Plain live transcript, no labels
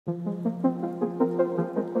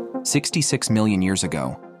66 million years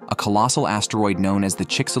ago, a colossal asteroid known as the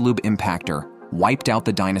Chicxulub impactor wiped out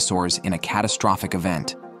the dinosaurs in a catastrophic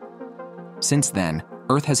event. Since then,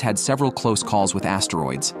 Earth has had several close calls with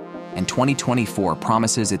asteroids, and 2024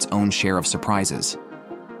 promises its own share of surprises.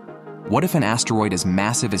 What if an asteroid as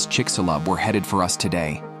massive as Chicxulub were headed for us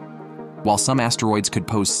today? While some asteroids could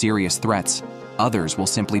pose serious threats, others will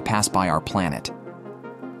simply pass by our planet.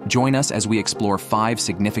 Join us as we explore 5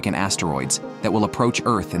 significant asteroids that will approach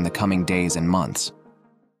Earth in the coming days and months.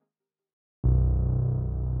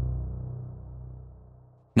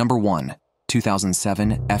 Number 1.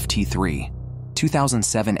 2007 FT3.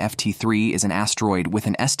 2007 FT3 is an asteroid with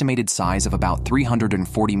an estimated size of about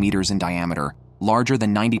 340 meters in diameter, larger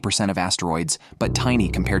than 90% of asteroids, but tiny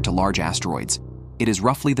compared to large asteroids. It is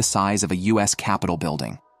roughly the size of a US Capitol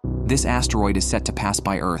building. This asteroid is set to pass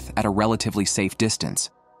by Earth at a relatively safe distance,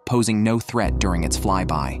 posing no threat during its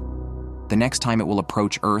flyby. The next time it will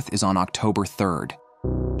approach Earth is on October 3rd.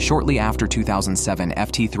 Shortly after 2007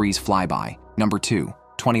 FT3's flyby, number 2,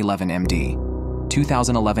 2011 MD.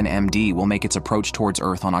 2011 MD will make its approach towards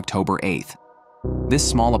Earth on October 8th. This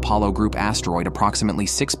small Apollo group asteroid, approximately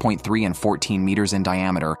 6.3 and 14 meters in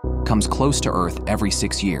diameter, comes close to Earth every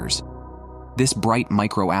 6 years. This bright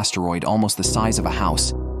microasteroid, almost the size of a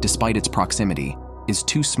house, despite its proximity, is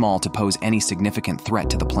too small to pose any significant threat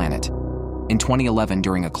to the planet. In 2011,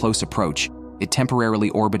 during a close approach, it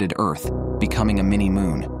temporarily orbited Earth, becoming a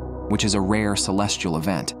mini-moon, which is a rare celestial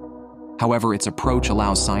event. However, its approach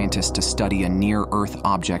allows scientists to study a near-Earth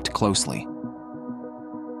object closely.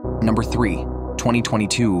 Number 3.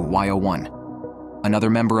 2022 Y01.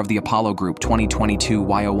 Another member of the Apollo group, 2022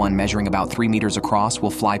 Y01, measuring about 3 meters across,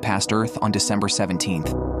 will fly past Earth on December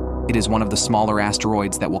 17th. It is one of the smaller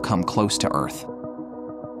asteroids that will come close to Earth.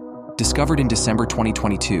 Discovered in December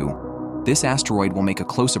 2022, this asteroid will make a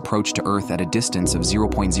close approach to Earth at a distance of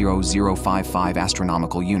 0.0055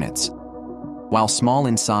 astronomical units. While small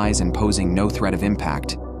in size and posing no threat of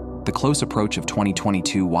impact, the close approach of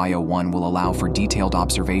 2022 Y01 will allow for detailed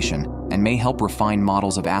observation and may help refine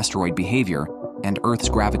models of asteroid behavior and Earth's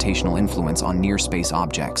gravitational influence on near-space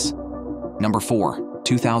objects. Number 4.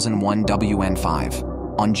 2001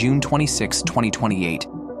 WN5. On June 26, 2028,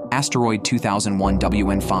 asteroid 2001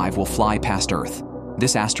 WN5 will fly past Earth.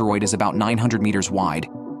 This asteroid is about 900 meters wide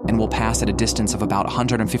and will pass at a distance of about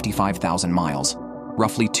 155,000 miles,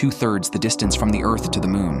 roughly 2/3 the distance from the Earth to the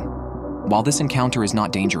Moon. While this encounter is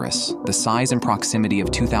not dangerous, the size and proximity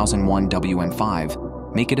of 2001 WN5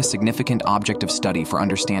 make it a significant object of study for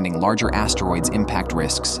understanding larger asteroids' impact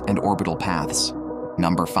risks and orbital paths.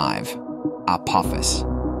 Number 5. Apophis.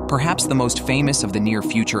 Perhaps the most famous of the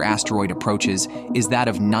near-future asteroid approaches is that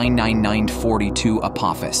of 99942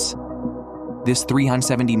 Apophis. This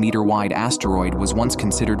 370-meter-wide asteroid was once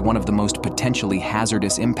considered one of the most potentially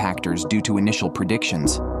hazardous impactors due to initial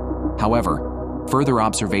predictions. However, further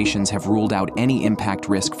observations have ruled out any impact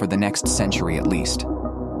risk for the next century at least.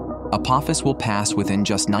 Apophis will pass within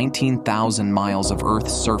just 19,000 miles of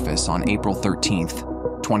Earth's surface on April 13,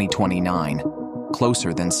 2029,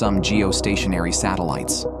 closer than some geostationary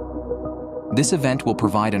satellites. This event will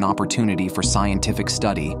provide an opportunity for scientific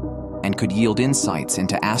study and could yield insights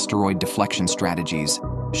into asteroid deflection strategies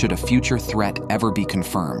should a future threat ever be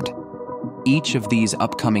confirmed. Each of these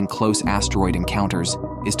upcoming close asteroid encounters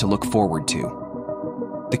is to look forward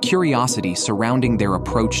to. The curiosity surrounding their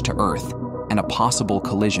approach to Earth and a possible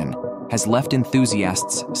collision has left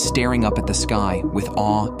enthusiasts staring up at the sky with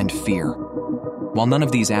awe and fear. While none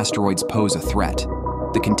of these asteroids pose a threat,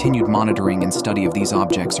 the continued monitoring and study of these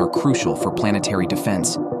objects are crucial for planetary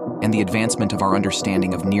defense and the advancement of our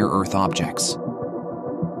understanding of near-Earth objects.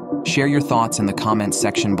 Share your thoughts in the comments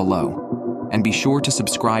section below, and be sure to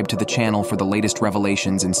subscribe to the channel for the latest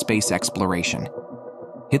revelations in space exploration.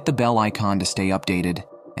 Hit the bell icon to stay updated,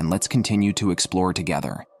 and let's continue to explore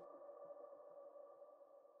together.